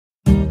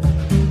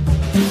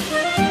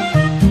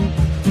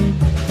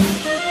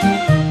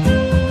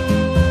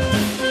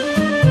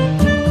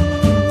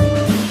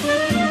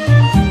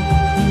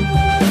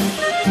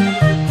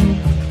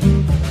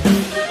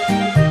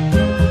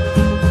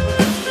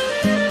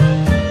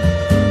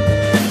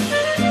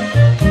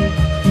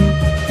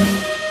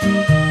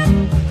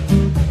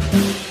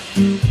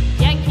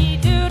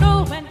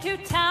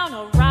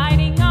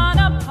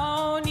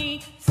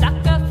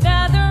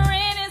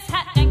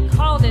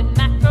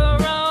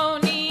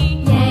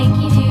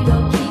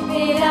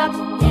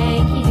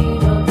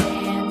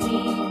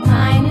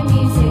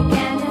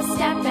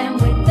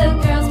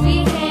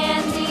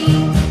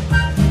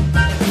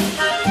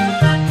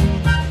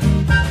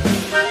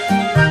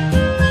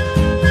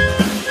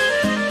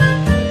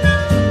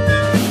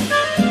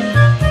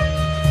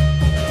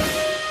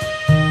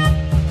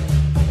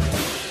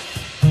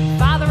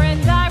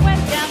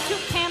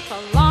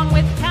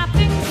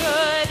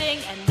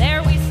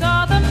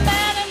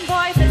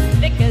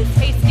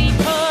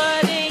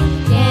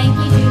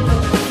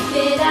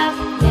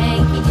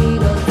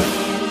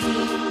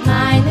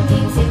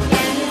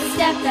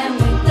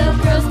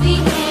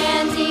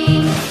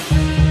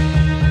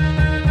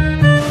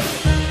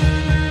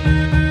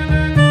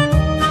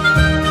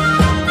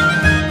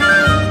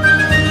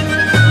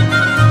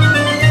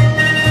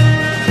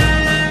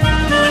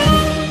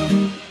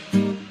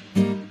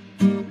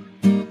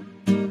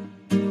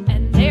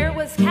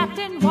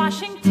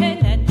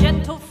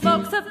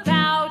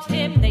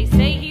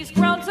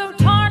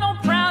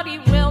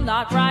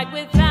not ride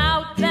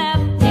without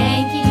them.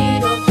 Yankee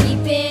Doodle,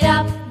 keep it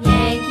up,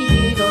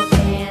 Yankee Doodle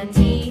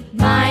dandy.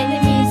 Mind the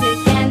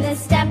music and the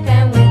step,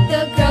 and with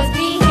the girls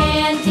be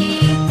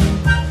handy.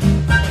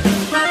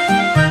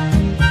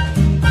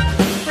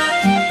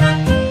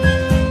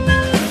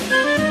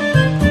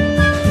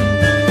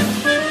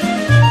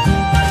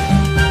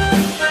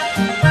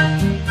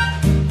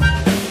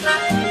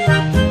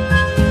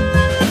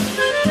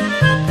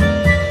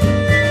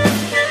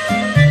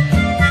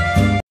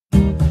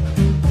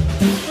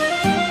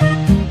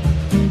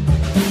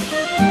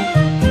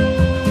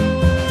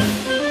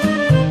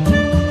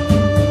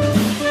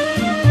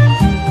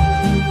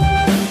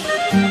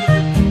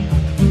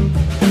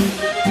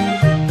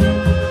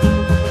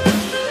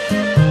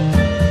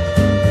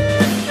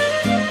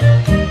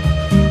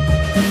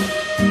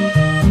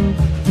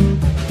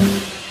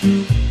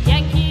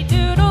 Yankee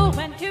Doodle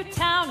went to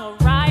town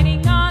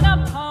riding on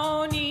a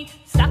pony,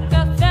 stuck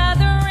a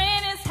feather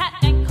in his hat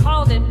and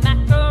called it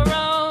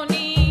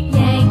macaroni.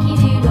 Yankee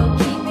Doodle,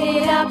 keep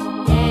it up,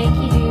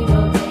 Yankee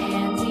Doodle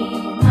dandy.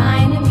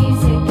 Mind the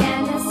music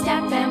and the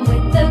step, and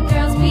with the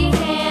girls be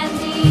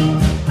handy.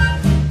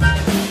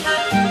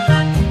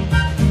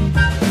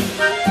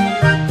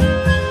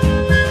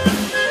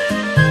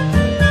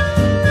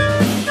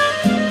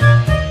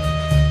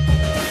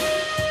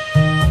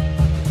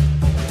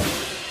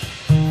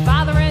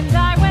 Father and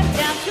I went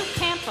down to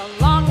camp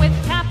along with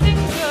Captain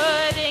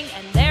Gooding,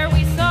 and there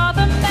we saw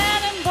the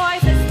men and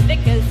boys as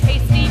thick as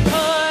hasty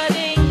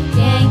pudding.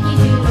 Yankee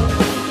Doodle,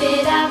 keep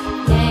it up,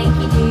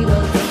 Yankee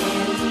Doodle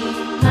dandy.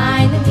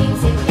 Mind the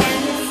music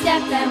and the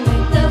step, and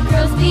with the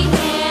girls be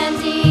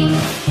handy.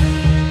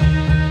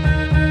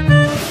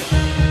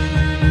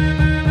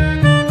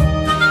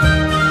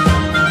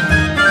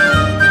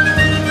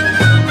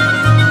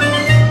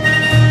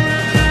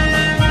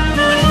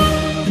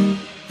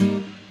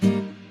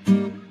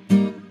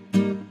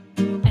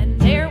 And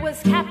there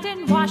was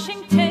Captain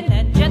Washington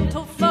and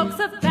gentle folks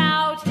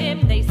about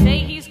him. They say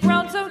he's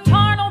grown so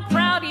tarnal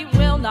proud he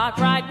will not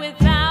ride with